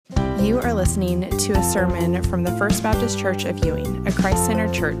You are listening to a sermon from the First Baptist Church of Ewing, a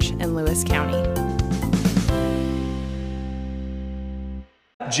Christ-centered church in Lewis County.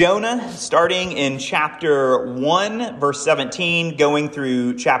 Jonah, starting in chapter 1, verse 17, going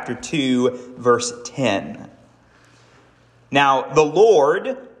through chapter 2, verse 10. Now, the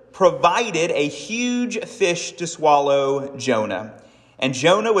Lord provided a huge fish to swallow Jonah, and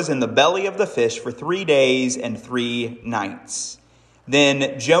Jonah was in the belly of the fish for 3 days and 3 nights.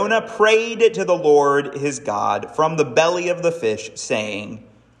 Then Jonah prayed to the Lord his God from the belly of the fish, saying,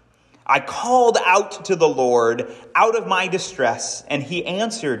 I called out to the Lord out of my distress, and he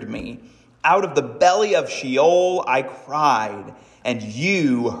answered me. Out of the belly of Sheol I cried, and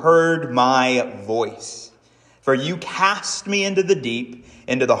you heard my voice. For you cast me into the deep,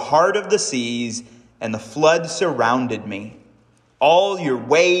 into the heart of the seas, and the flood surrounded me. All your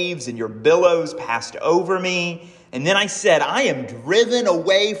waves and your billows passed over me. And then I said, I am driven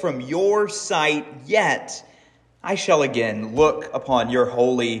away from your sight, yet I shall again look upon your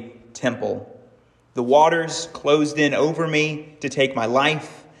holy temple. The waters closed in over me to take my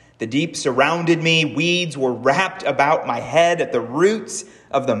life. The deep surrounded me. Weeds were wrapped about my head at the roots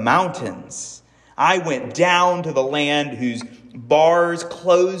of the mountains. I went down to the land whose bars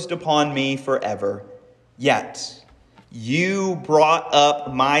closed upon me forever. Yet you brought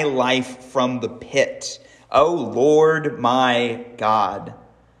up my life from the pit, O Lord my God.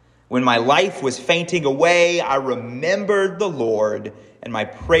 When my life was fainting away, I remembered the Lord, and my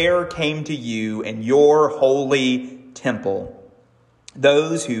prayer came to you in your holy temple.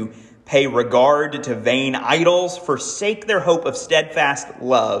 Those who pay regard to vain idols forsake their hope of steadfast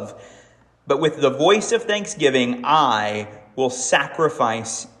love. But with the voice of thanksgiving, I will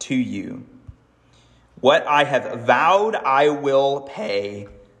sacrifice to you. What I have vowed, I will pay.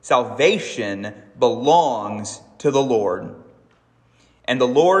 Salvation belongs to the Lord. And the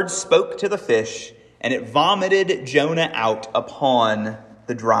Lord spoke to the fish, and it vomited Jonah out upon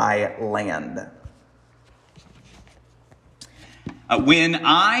the dry land. When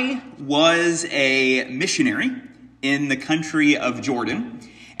I was a missionary in the country of Jordan,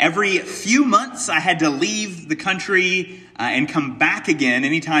 every few months I had to leave the country and come back again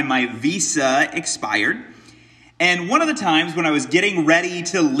anytime my visa expired. And one of the times when I was getting ready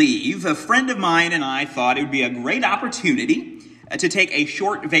to leave, a friend of mine and I thought it would be a great opportunity to take a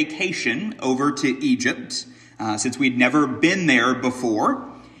short vacation over to Egypt, since we'd never been there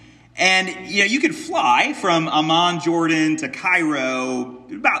before. And, you could fly from Amman, Jordan to Cairo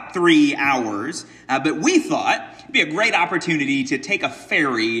about 3 hours. But we thought it'd be a great opportunity to take a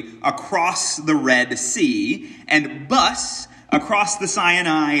ferry across the Red Sea and bus across the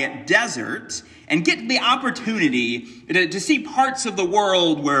Sinai Desert and get the opportunity to see parts of the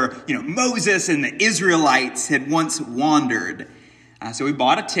world where, Moses and the Israelites had once wandered. So we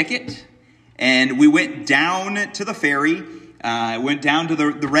bought a ticket and we went down to the ferry, went down to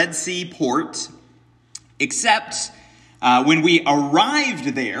the Red Sea port, except when we arrived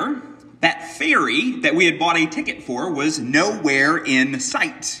there, that ferry that we had bought a ticket for was nowhere in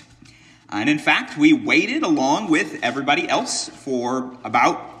sight. And in fact, we waited along with everybody else for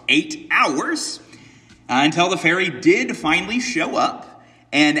about 8 hours until the ferry did finally show up.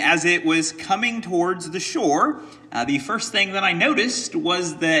 And as it was coming towards the shore, the first thing that I noticed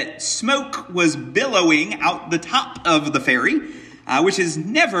was that smoke was billowing out the top of the ferry, which is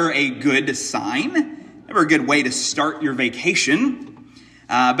never a good sign, never a good way to start your vacation.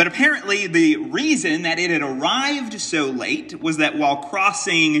 But apparently the reason that it had arrived so late was that while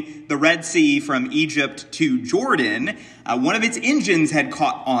crossing the Red Sea from Egypt to Jordan, one of its engines had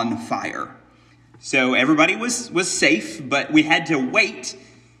caught on fire. So everybody was safe, but we had to wait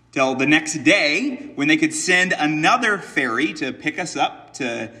till the next day when they could send another ferry to pick us up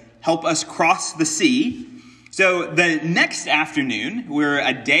to help us cross the sea. So the next afternoon, we're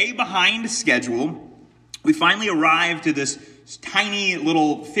a day behind schedule. We finally arrived to this tiny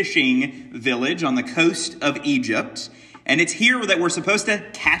little fishing village on the coast of Egypt. And it's here that we're supposed to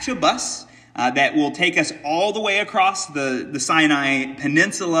catch a bus that will take us all the way across the Sinai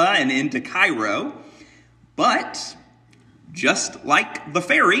Peninsula and into Cairo. But just like the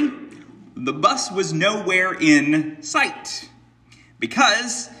ferry, the bus was nowhere in sight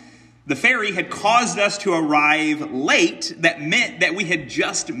because the ferry had caused us to arrive late. That meant that we had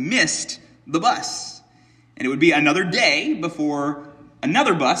just missed the bus. And it would be another day before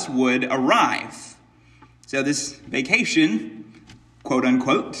another bus would arrive. So this vacation, quote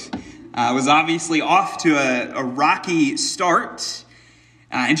unquote, was obviously off to a rocky start.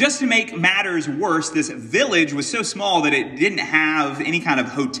 And just to make matters worse, this village was so small that it didn't have any kind of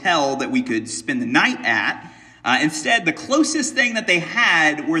hotel that we could spend the night at. Instead, the closest thing that they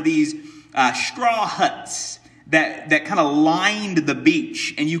had were these straw huts that kind of lined the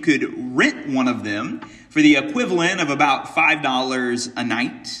beach, and you could rent one of them for the equivalent of about $5 a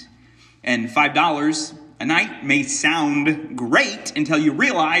night. And $5 a night may sound great until you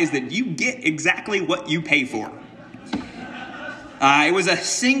realize that you get exactly what you pay for. It was a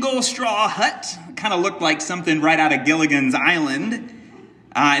single straw hut, kind of looked like something right out of Gilligan's Island.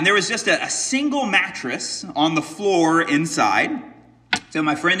 And there was just a single mattress on the floor inside. So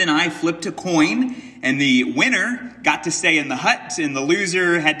my friend and I flipped a coin, and the winner got to stay in the hut, and the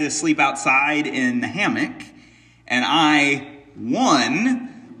loser had to sleep outside in the hammock. And I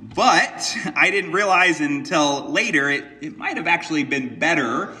won, but I didn't realize until later it might have actually been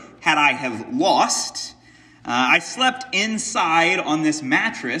better had I have lost. I slept inside on this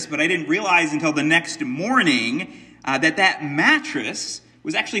mattress, but I didn't realize until the next morning that mattress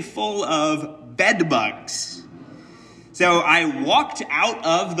was actually full of bed bugs. So I walked out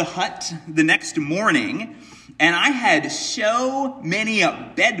of the hut the next morning, and I had so many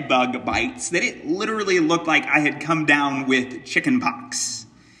bed bug bites that it literally looked like I had come down with chicken pox.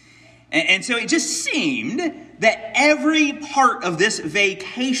 And so it just seemed that every part of this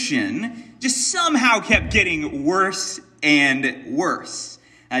vacation just somehow kept getting worse and worse.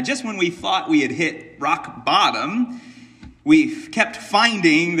 Just when we thought we had hit rock bottom, we kept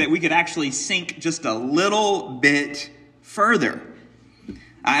finding that we could actually sink just a little bit further.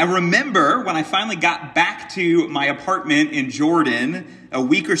 I remember when I finally got back to my apartment in Jordan a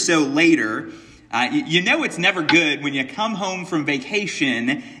week or so later, you know it's never good when you come home from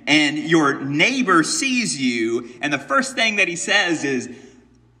vacation and your neighbor sees you and the first thing that he says is,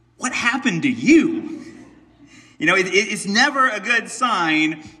 "What happened to you?" You know, it's never a good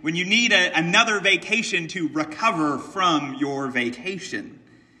sign when you need another vacation to recover from your vacation.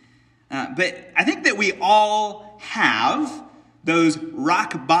 But I think that we all have those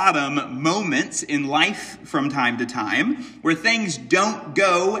rock bottom moments in life from time to time where things don't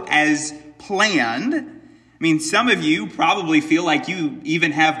go as planned. I mean, some of you probably feel like you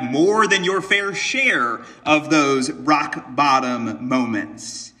even have more than your fair share of those rock bottom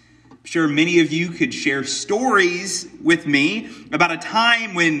moments. I'm sure many of you could share stories with me about a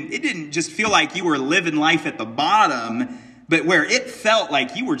time when it didn't just feel like you were living life at the bottom, but where it felt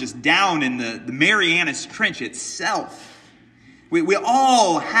like you were just down in the Marianas Trench itself. We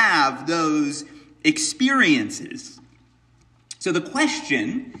all have those experiences. So the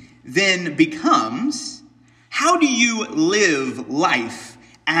question then becomes, how do you live life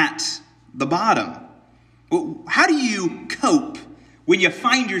at the bottom? How do you cope when you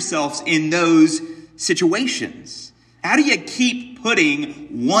find yourselves in those situations? How do you keep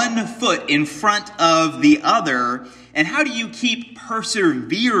putting one foot in front of the other? And how do you keep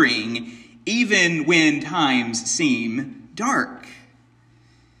persevering even when times seem dark?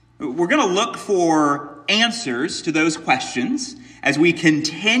 We're going to look for answers to those questions as we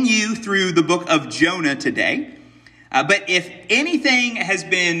continue through the book of Jonah today. But if anything has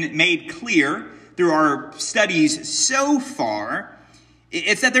been made clear through our studies so far,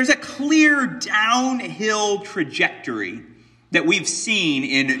 it's that there's a clear downhill trajectory that we've seen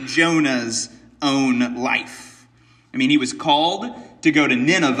in Jonah's own life. I mean, he was called to go to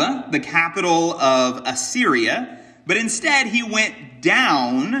Nineveh, the capital of Assyria, but instead he went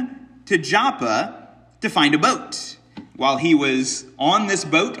down to Joppa to find a boat. While he was on this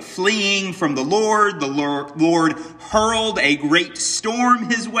boat fleeing from the Lord hurled a great storm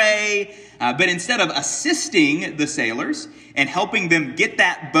his way. But instead of assisting the sailors and helping them get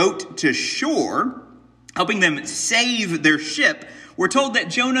that boat to shore, helping them save their ship, we're told that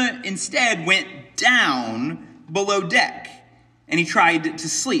Jonah instead went down below deck and he tried to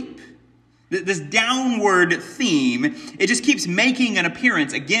sleep. This downward theme, it just keeps making an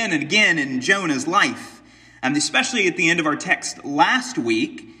appearance again and again in Jonah's life. And especially at the end of our text last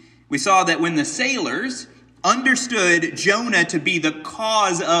week, we saw that when the sailors understood Jonah to be the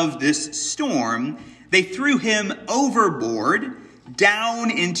cause of this storm, they threw him overboard down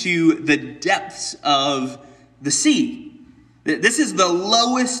into the depths of the sea. This is the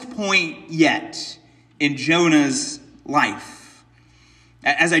lowest point yet in Jonah's life.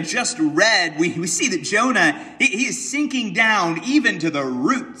 As I just read, we see that Jonah, he is sinking down even to the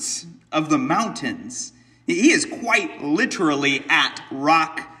roots of the mountains. He is quite literally at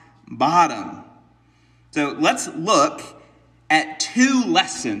rock bottom. So let's look at two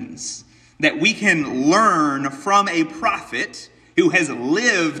lessons that we can learn from a prophet who has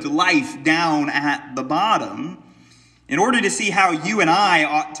lived life down at the bottom in order to see how you and I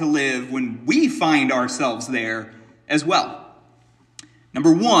ought to live when we find ourselves there as well.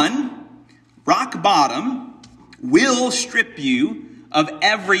 Number one, rock bottom will strip you of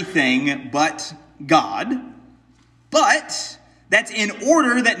everything but God. But that's in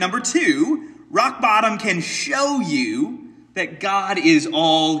order that, number two, rock bottom can show you that God is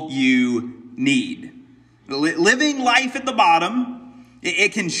all you need. Living life at the bottom,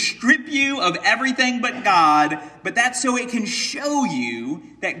 it can strip you of everything but God, but that's so it can show you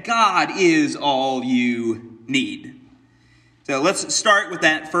that God is all you need. So let's start with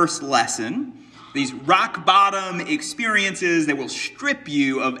that first lesson. These rock bottom experiences that will strip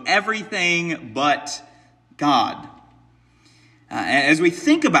you of everything but God. As we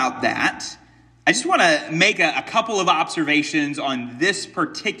think about that, I just want to make a couple of observations on this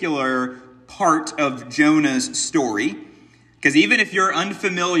particular part of Jonah's story. Because even if you're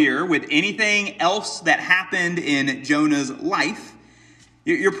unfamiliar with anything else that happened in Jonah's life,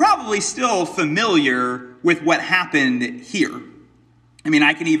 you're probably still familiar with what happened here. I mean,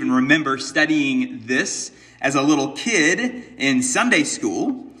 I can even remember studying this as a little kid in Sunday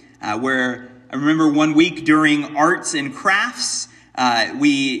school, where I remember one week during arts and crafts,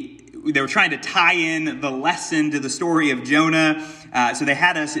 they were trying to tie in the lesson to the story of Jonah. So they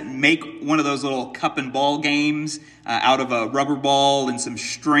had us make one of those little cup and ball games out of a rubber ball and some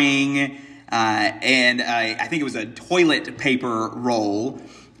string. And I think it was a toilet paper roll.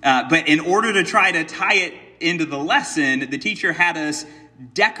 But in order to try to tie it into the lesson, the teacher had us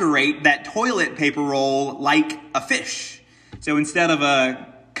decorate that toilet paper roll like a fish. So instead of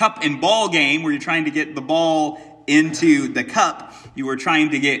a cup and ball game where you're trying to get the ball into the cup, you were trying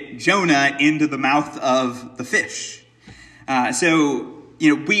to get Jonah into the mouth of the fish.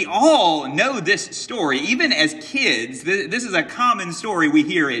 We all know this story. Even as kids, this is a common story we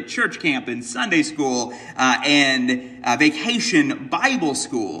hear at church camp and Sunday school and vacation Bible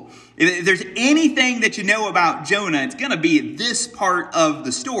school. If there's anything that you know about Jonah, it's going to be this part of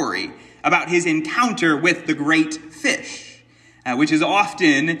the story about his encounter with the great fish, which is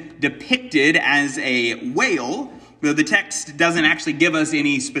often depicted as a whale, though the text doesn't actually give us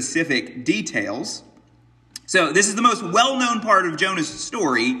any specific details. So this is the most well-known part of Jonah's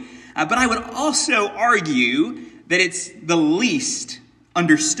story, but I would also argue that it's the least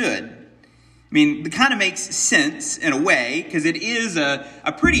understood. I mean, it kind of makes sense in a way, because it is a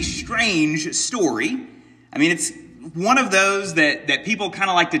pretty strange story. I mean, it's one of those that people kind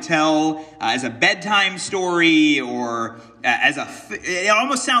of like to tell as a bedtime story, or it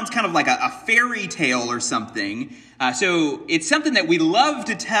almost sounds kind of like a fairy tale or something. So it's something that we love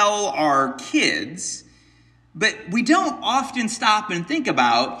to tell our kids, but we don't often stop and think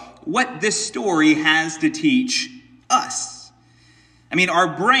about what this story has to teach us. I mean,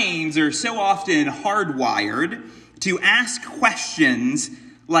 our brains are so often hardwired to ask questions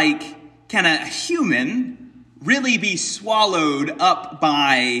like, can a human really be swallowed up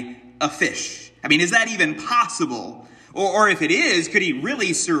by a fish? I mean, is that even possible? Or if it is, could he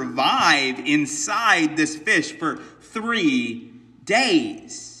really survive inside this fish for 3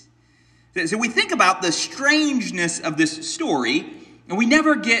 days? So we think about the strangeness of this story, and we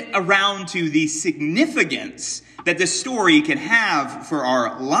never get around to the significance that this story can have for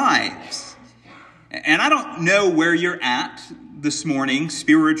our lives. And I don't know where you're at this morning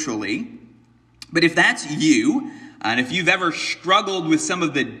spiritually, but if that's you, and if you've ever struggled with some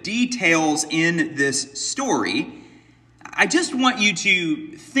of the details in this story, I just want you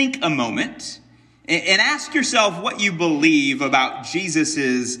to think a moment and ask yourself what you believe about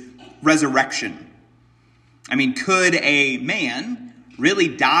Jesus' resurrection. I mean, could a man really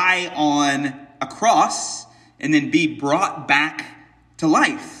die on a cross and then be brought back to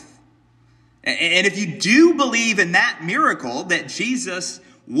life? And if you do believe in that miracle, that Jesus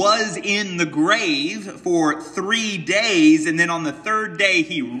was in the grave for 3 days and then on the third day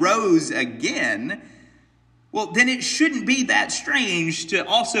he rose again, well, then it shouldn't be that strange to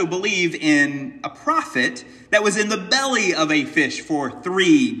also believe in a prophet that was in the belly of a fish for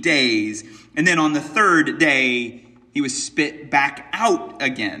 3 days, and then on the third day he was spit back out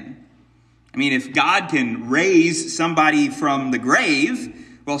again. I mean, if God can raise somebody from the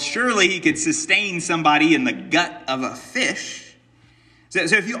grave, well, surely he could sustain somebody in the gut of a fish. So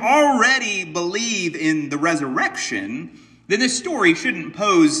if you already believe in the resurrection, then this story shouldn't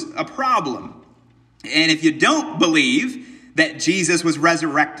pose a problem. And if you don't believe that Jesus was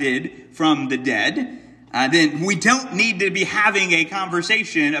resurrected from the dead, then we don't need to be having a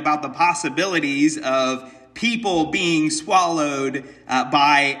conversation about the possibilities of people being swallowed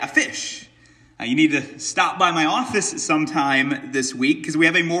by a fish. You need to stop by my office sometime this week because we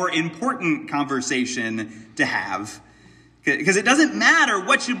have a more important conversation to have. Because it doesn't matter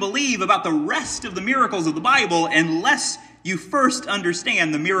what you believe about the rest of the miracles of the Bible unless you first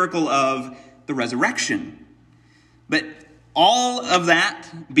understand the miracle of the resurrection. But all of that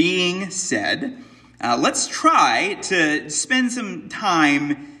being said, let's try to spend some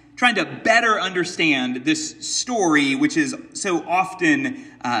time trying to better understand this story, which is so often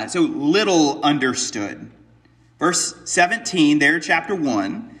so little understood. Verse 17 there, chapter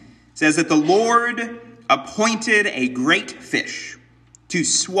 1, says that the Lord appointed a great fish to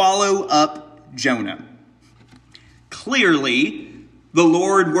swallow up Jonah. Clearly, the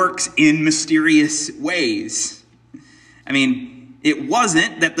Lord works in mysterious ways. I mean, it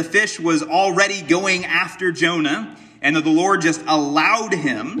wasn't that the fish was already going after Jonah and that the Lord just allowed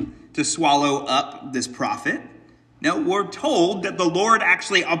him to swallow up this prophet. No, we're told that the Lord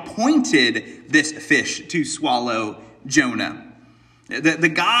actually appointed this fish to swallow Jonah. The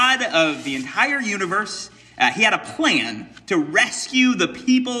God of the entire universe, he had a plan to rescue the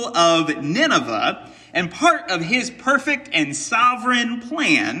people of Nineveh, and part of his perfect and sovereign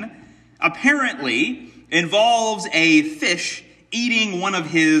plan apparently involves a fish eating one of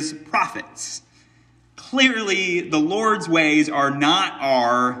his prophets. Clearly, the Lord's ways are not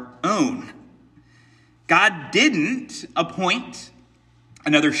our own. God didn't appoint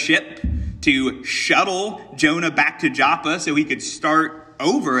another ship to shuttle Jonah back to Joppa so he could start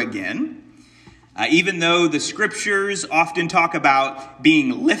over again. Even though the scriptures often talk about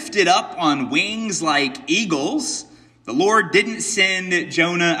being lifted up on wings like eagles, the Lord didn't send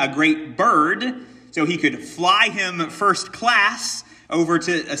Jonah a great bird so he could fly him first class over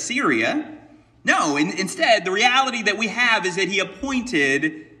to Assyria. No, instead, the reality that we have is that he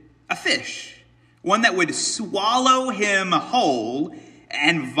appointed a fish, one that would swallow him whole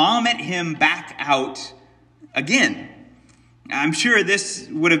and vomit him back out again. I'm sure this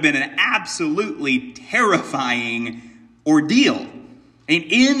would have been an absolutely terrifying ordeal. And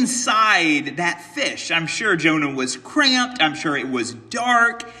inside that fish, I'm sure Jonah was cramped. I'm sure it was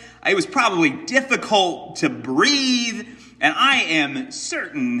dark. It was probably difficult to breathe. And I am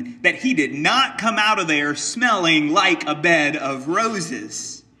certain that he did not come out of there smelling like a bed of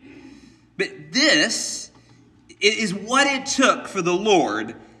roses. But this is what it took for the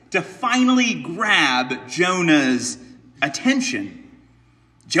Lord to finally grab Jonah's attention.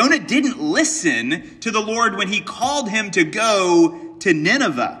 Jonah didn't listen to the Lord when he called him to go to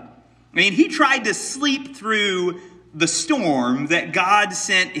Nineveh. I mean, he tried to sleep through the storm that God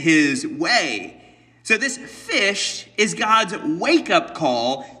sent his way. So this fish is God's wake-up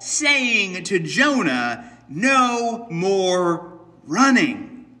call saying to Jonah, no more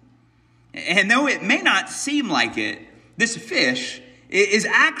running. And though it may not seem like it, this fish is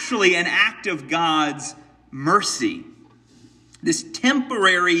actually an act of God's mercy. This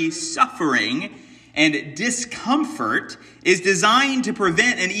temporary suffering and discomfort is designed to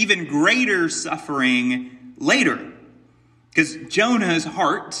prevent an even greater suffering later. Because Jonah's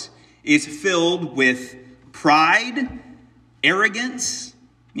heart is filled with pride, arrogance.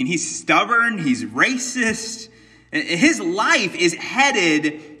 I mean, he's stubborn, he's racist. His life is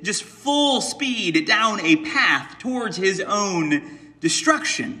headed just full speed down a path towards his own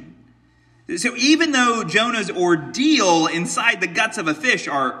destruction. So even though Jonah's ordeal inside the guts of a fish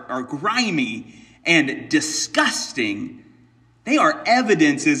are grimy and disgusting, they are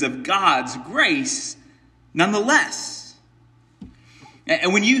evidences of God's grace nonetheless.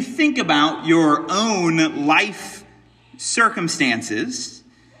 And when you think about your own life circumstances,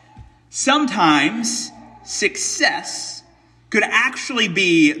 sometimes success could actually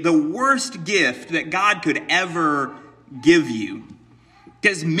be the worst gift that God could ever give you.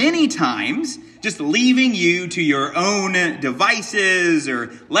 Because many times, just leaving you to your own devices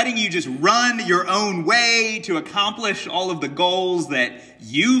or letting you just run your own way to accomplish all of the goals that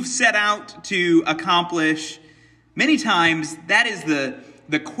you've set out to accomplish, many times that is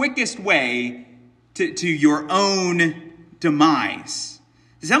the quickest way to your own demise.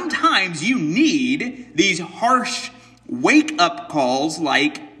 Sometimes you need these harsh wake-up calls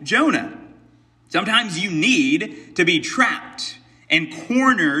like Jonah. Sometimes you need to be trapped and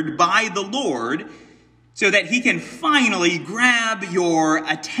cornered by the Lord so that he can finally grab your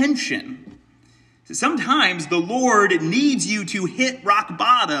attention. Sometimes the Lord needs you to hit rock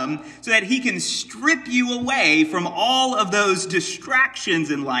bottom so that he can strip you away from all of those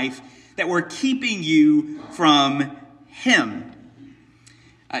distractions in life that were keeping you from him.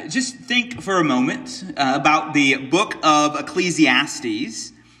 Just think for a moment about the book of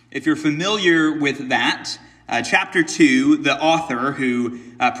Ecclesiastes. If you're familiar with that, chapter 2, the author, who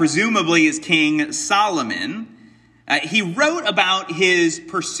presumably is King Solomon, he wrote about his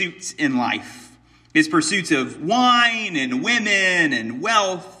pursuits in life, his pursuits of wine and women and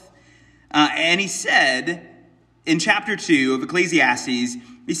wealth. And he said in chapter 2 of Ecclesiastes,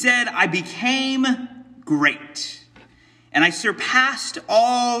 he said, I became great. and I surpassed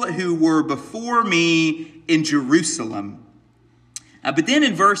all who were before me in Jerusalem. But then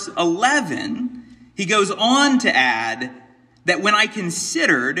in verse 11, he goes on to add that when I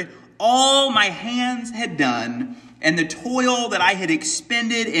considered all my hands had done and the toil that I had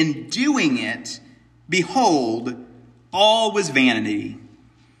expended in doing it, behold, all was vanity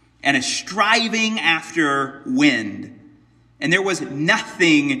and a striving after wind, and there was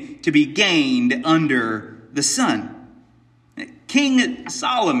nothing to be gained under the sun. King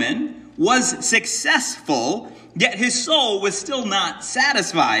Solomon was successful, yet his soul was still not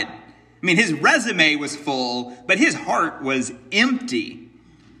satisfied. I mean, his resume was full, but his heart was empty.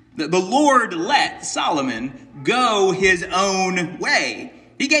 The Lord let Solomon go his own way.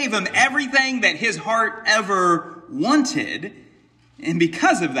 He gave him everything that his heart ever wanted. And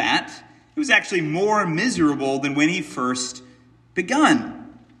because of that, he was actually more miserable than when he first begun.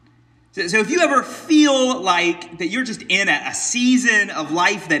 So if you ever feel like that you're just in a season of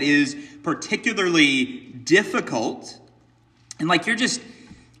life that is particularly difficult, and like you're just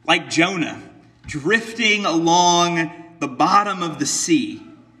like Jonah, drifting along the bottom of the sea,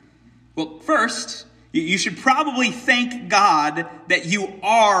 well, first, you should probably thank God that you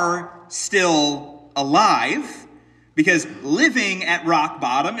are still alive, because living at rock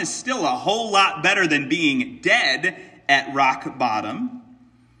bottom is still a whole lot better than being dead at rock bottom.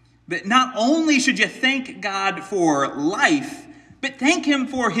 But not only should you thank God for life, but thank him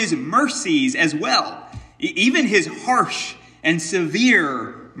for his mercies as well, even his harsh and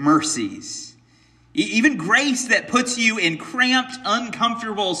severe mercies. Even grace that puts you in cramped,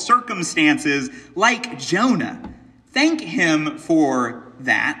 uncomfortable circumstances like Jonah. Thank him for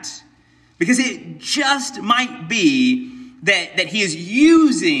that, because it just might be that he is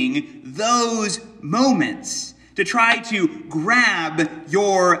using those moments to try to grab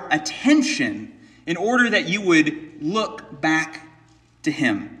your attention in order that you would look back to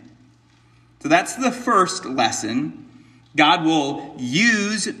him. So that's the first lesson. God will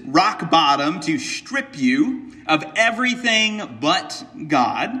use rock bottom to strip you of everything but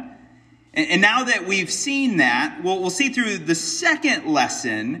God. And now that we've seen that, we'll see through the second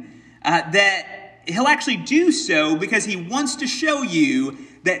lesson that he'll actually do so because he wants to show you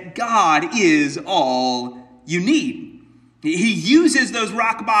that God is all you need. He uses those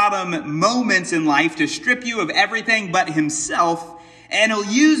rock bottom moments in life to strip you of everything but himself, and he'll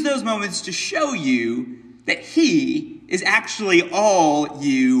use those moments to show you that he is actually all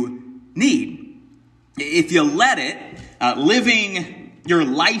you need. If you let it, living your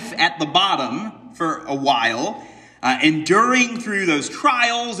life at the bottom for a while, enduring through those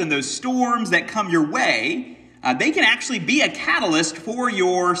trials and those storms that come your way, they can actually be a catalyst for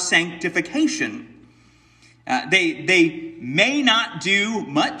your sanctification. They may not do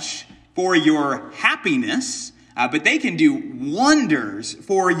much for your happiness, but they can do wonders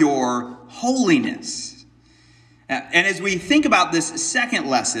for your holiness. And as we think about this second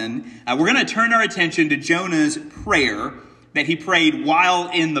lesson, we're going to turn our attention to Jonah's prayer that he prayed while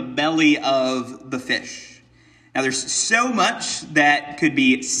in the belly of the fish. Now, there's so much that could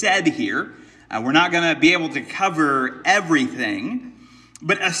be said here. We're not going to be able to cover everything,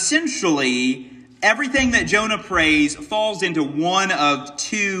 but essentially, everything that Jonah prays falls into one of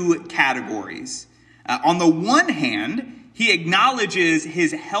two categories. On the one hand, he acknowledges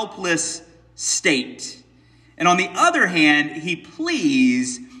his helpless state. And on the other hand, he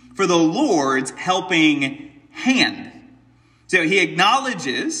pleads for the Lord's helping hand. So he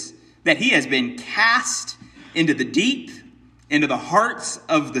acknowledges that he has been cast into the deep, into the hearts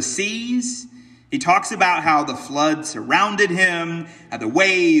of the seas. He talks about how the flood surrounded him, how the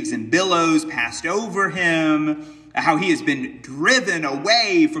waves and billows passed over him, how he has been driven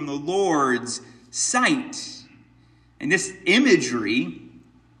away from the Lord's sight. And this imagery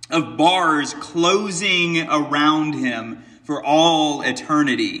of bars closing around him for all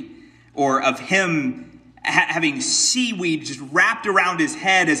eternity, or of him having seaweed just wrapped around his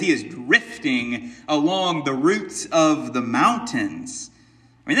head as he is drifting along the roots of the mountains.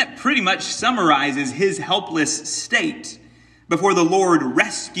 I mean, that pretty much summarizes his helpless state before the Lord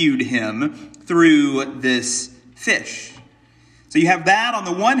rescued him through this fish. So you have that on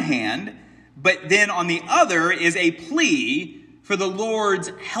the one hand, but then on the other is a plea for the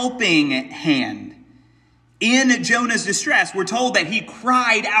Lord's helping hand. In Jonah's distress, we're told that he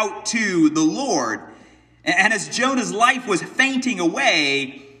cried out to the Lord. And as Jonah's life was fainting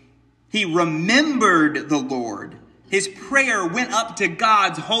away, he remembered the Lord. His prayer went up to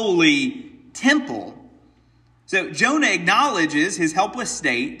God's holy temple. So Jonah acknowledges his helpless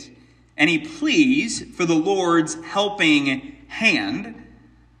state, and he pleads for the Lord's helping hand.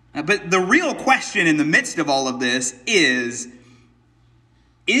 But the real question in the midst of all of this is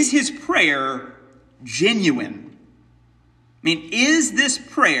his prayer genuine? I mean, is this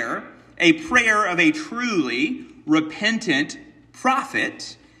prayer a prayer of a truly repentant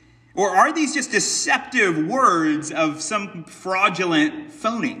prophet? Or are these just deceptive words of some fraudulent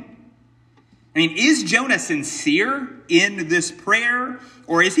phoning? I mean, is Jonah sincere in this prayer?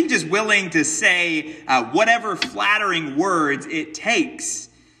 Or is he just willing to say whatever flattering words it takes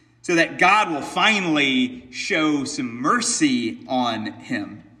so that God will finally show some mercy on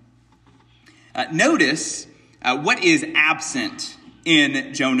him? Notice what is absent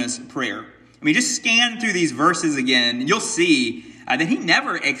in Jonah's prayer. I mean, just scan through these verses again, and you'll see that he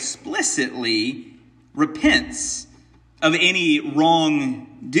never explicitly repents of any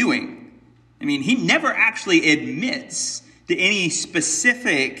wrongdoing. I mean, he never actually admits to any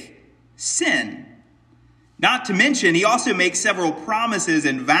specific sin. Not to mention, he also makes several promises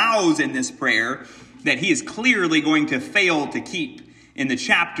and vows in this prayer that he is clearly going to fail to keep in the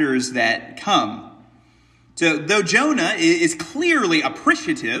chapters that come. So, though Jonah is clearly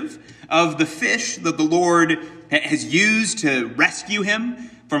appreciative of the fish that the Lord has used to rescue him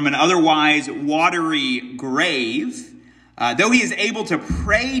from an otherwise watery grave, though he is able to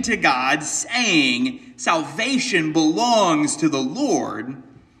pray to God saying salvation belongs to the Lord,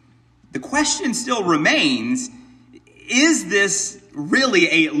 the question still remains, is this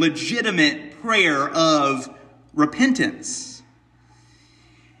really a legitimate prayer of repentance?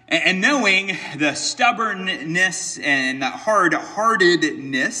 And knowing the stubbornness and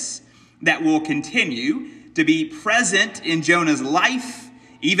hard-heartedness that will continue to be present in Jonah's life,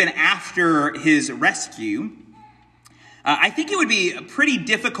 even after his rescue, I think it would be a pretty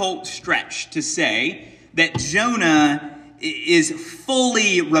difficult stretch to say that Jonah is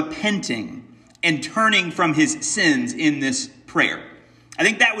fully repenting and turning from his sins in this prayer. I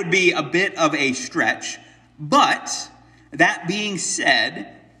think that would be a bit of a stretch, but that being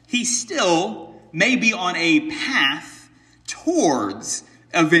said, he still may be on a path towards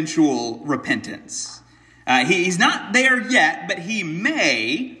eventual repentance. He's not there yet, but he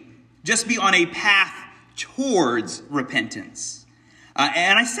may just be on a path towards repentance.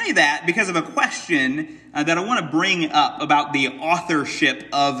 And I say that because of a question that I want to bring up about the authorship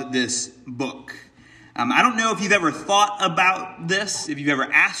of this book. I don't know if you've ever thought about this, if you've ever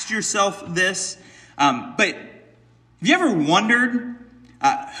asked yourself this, but have you ever wondered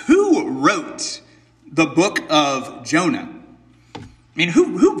who wrote the book of Jonah? I mean,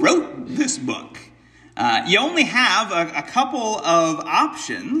 who wrote this book? You only have a couple of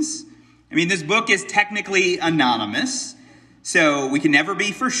options. I mean, this book is technically anonymous, so we can never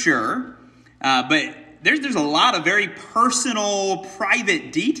be for sure. But there's a lot of very personal,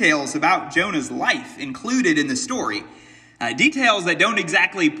 private details about Jonah's life included in the story. Details that don't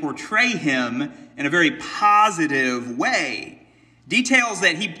exactly portray him in a very positive way. Details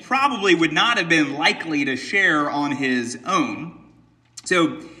that he probably would not have been likely to share on his own.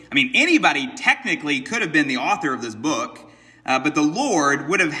 So, I mean, anybody technically could have been the author of this book, but the Lord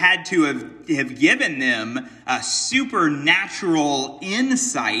would have had to have given them a supernatural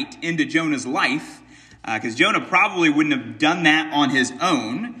insight into Jonah's life, because Jonah probably wouldn't have done that on his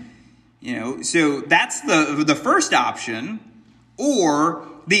own. So that's the first option, or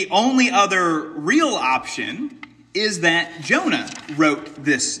the only other real option is that Jonah wrote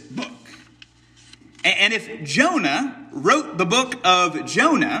this book. And if Jonah wrote the book of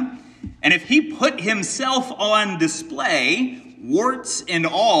Jonah, and if he put himself on display, warts and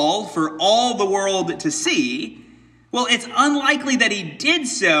all, for all the world to see, well, it's unlikely that he did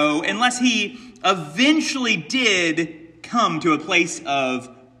so unless he eventually did come to a place of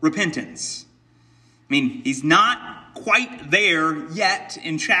repentance. I mean, he's not quite there yet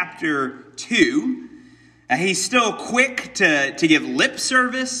in chapter 2. He's still quick to give lip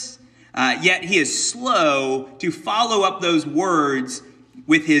service, yet he is slow to follow up those words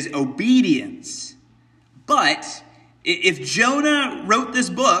with his obedience. But if Jonah wrote this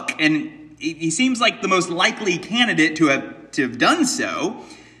book, and he seems like the most likely candidate to have done so,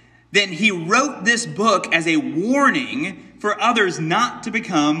 then he wrote this book as a warning for others not to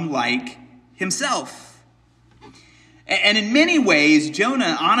become like himself. And in many ways,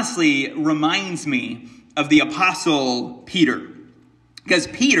 Jonah honestly reminds me of the Apostle Peter. Because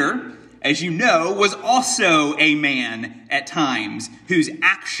Peter, as you know, was also a man at times whose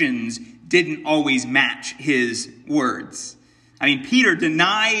actions didn't always match his words. I mean, Peter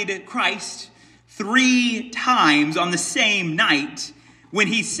denied Christ 3 times on the same night when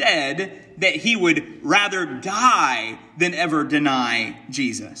he said that he would rather die than ever deny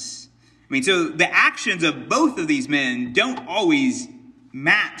Jesus. I mean, so the actions of both of these men don't always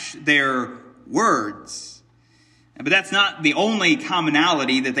match their words. But that's not the only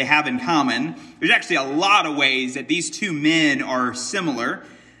commonality that they have in common. There's actually a lot of ways that these two men are similar.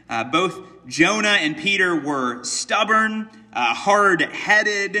 Both Jonah and Peter were stubborn,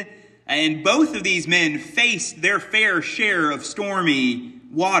 hard-headed, and both of these men faced their fair share of stormy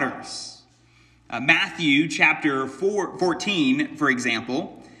waters. Matthew chapter 14, for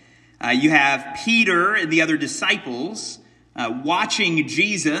example, you have Peter and the other disciples watching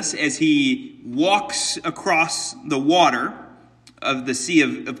Jesus as he walks across the water of the Sea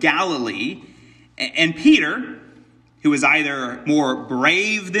of Galilee. And Peter, who was either more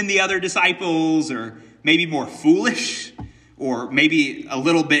brave than the other disciples, or maybe more foolish, or maybe a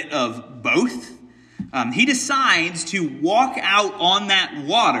little bit of both, he decides to walk out on that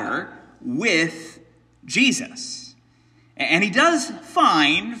water with Jesus. And he does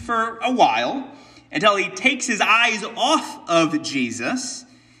fine for a while, until he takes his eyes off of Jesus,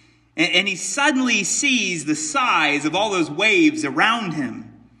 and he suddenly sees the size of all those waves around him.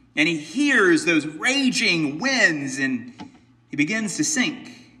 And he hears those raging winds, and he begins to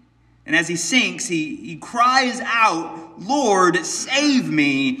sink. And as he sinks, he cries out, "Lord, save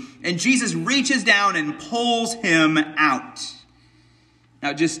me." And Jesus reaches down and pulls him out.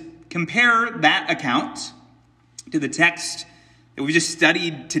 Now just compare that account to the text that we just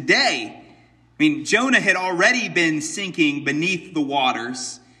studied today. I mean, Jonah had already been sinking beneath the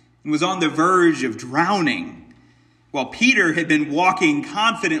waters and was on the verge of drowning, while Peter had been walking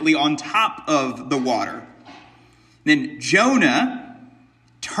confidently on top of the water. Then Jonah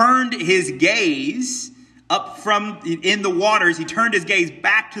turned his gaze up from in the waters. He turned his gaze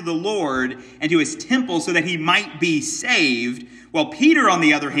back to the Lord and to his temple so that he might be saved, while Peter, on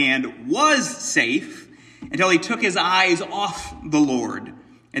the other hand, was safe until he took his eyes off the Lord.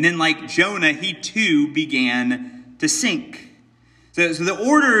 And then, like Jonah, he too began to sink. So the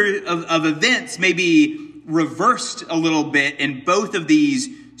order of events may be reversed a little bit in both of these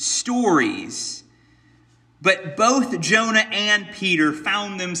stories. But both Jonah and Peter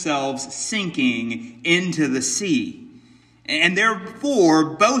found themselves sinking into the sea. And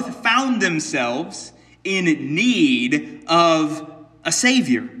therefore, both found themselves in need of a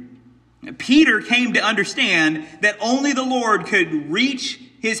Savior. Peter came to understand that only the Lord could reach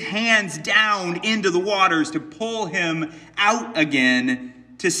his hands down into the waters to pull him out again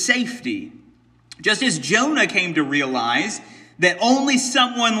to safety. Just as Jonah came to realize that only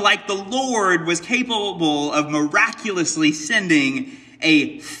someone like the Lord was capable of miraculously sending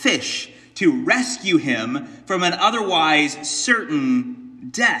a fish to rescue him from an otherwise certain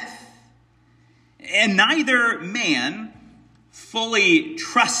death. And neither man fully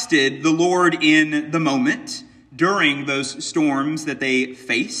trusted the Lord in the moment during those storms that they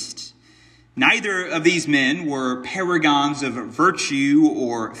faced. Neither of these men were paragons of virtue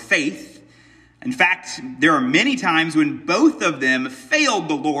or faith. In fact, there are many times when both of them failed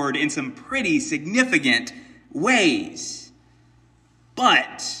the Lord in some pretty significant ways.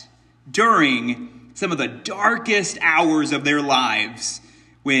 But during some of the darkest hours of their lives,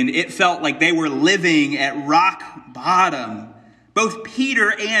 when it felt like they were living at rock bottom, both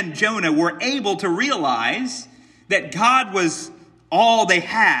Peter and Jonah were able to realize that God was all they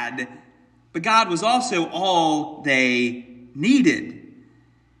had, but God was also all they needed.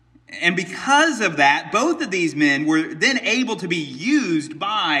 And because of that, both of these men were then able to be used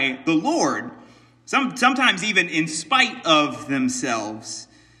by the Lord, sometimes even in spite of themselves.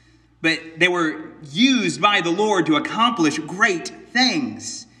 But they were used by the Lord to accomplish great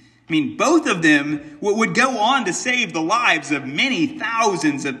things. I mean, both of them would go on to save the lives of many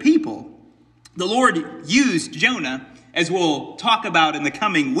thousands of people. The Lord used Jonah, as we'll talk about in the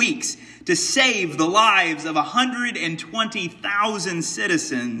coming weeks, to save the lives of 120,000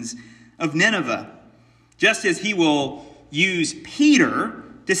 citizens of Nineveh, just as he will use Peter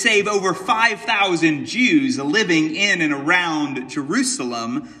to save over 5,000 Jews living in and around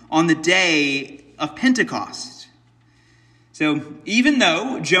Jerusalem on the day of Pentecost. So even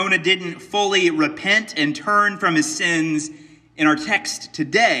though Jonah didn't fully repent and turn from his sins in our text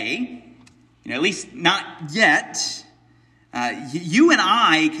today, at least not yet, you and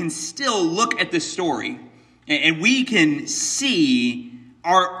I can still look at this story and we can see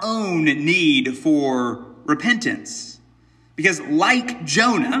our own need for repentance. Because like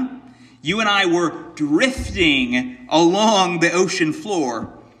Jonah, you and I were drifting along the ocean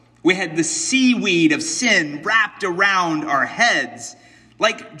floor. We had the seaweed of sin wrapped around our heads.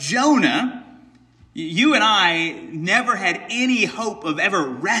 Like Jonah, you and I never had any hope of ever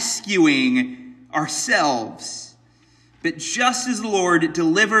rescuing ourselves. But just as the Lord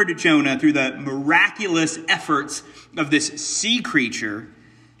delivered Jonah through the miraculous efforts of this sea creature,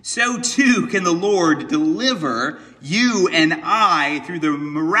 so too can the Lord deliver you and I through the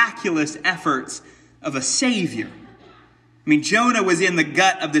miraculous efforts of a Savior. I mean, Jonah was in the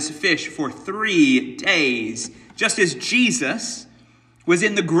gut of this fish for 3 days, just as Jesus was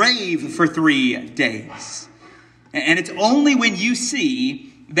in the grave for 3 days. And it's only when you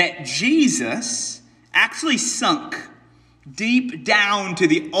see that Jesus actually sunk deep down to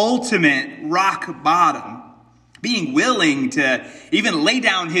the ultimate rock bottom, being willing to even lay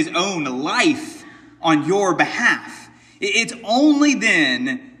down his own life on your behalf. It's only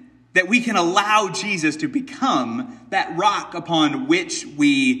then that we can allow Jesus to become that rock upon which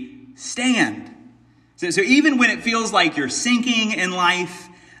we stand. So even when it feels like you're sinking in life,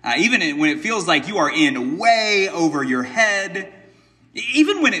 even when it feels like you are in way over your head,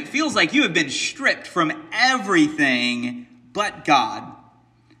 even when it feels like you have been stripped from everything but God,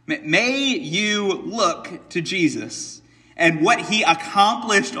 may you look to Jesus and what he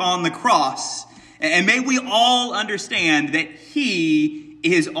accomplished on the cross, and may we all understand that he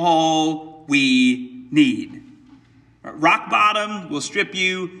is all we need. Rock bottom will strip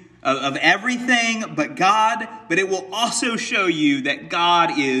you of everything but God, but it will also show you that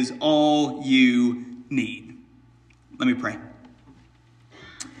God is all you need. Let me pray.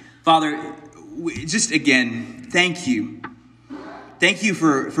 Father, just again, thank you. Thank you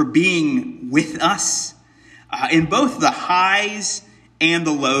for being with us in both the highs and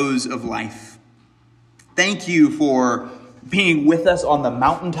the lows of life. Thank you for being with us on the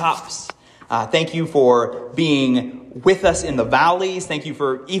mountaintops. Thank you for being with us in the valleys. Thank you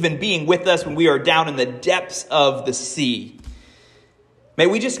for even being with us when we are down in the depths of the sea. May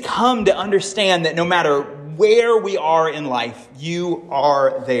we just come to understand that no matter where we are in life, you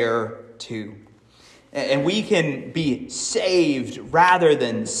are there too. And we can be saved rather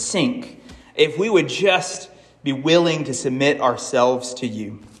than sink if we would just be willing to submit ourselves to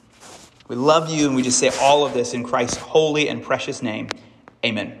you. We love you, and we just say all of this in Christ's holy and precious name.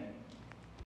 Amen.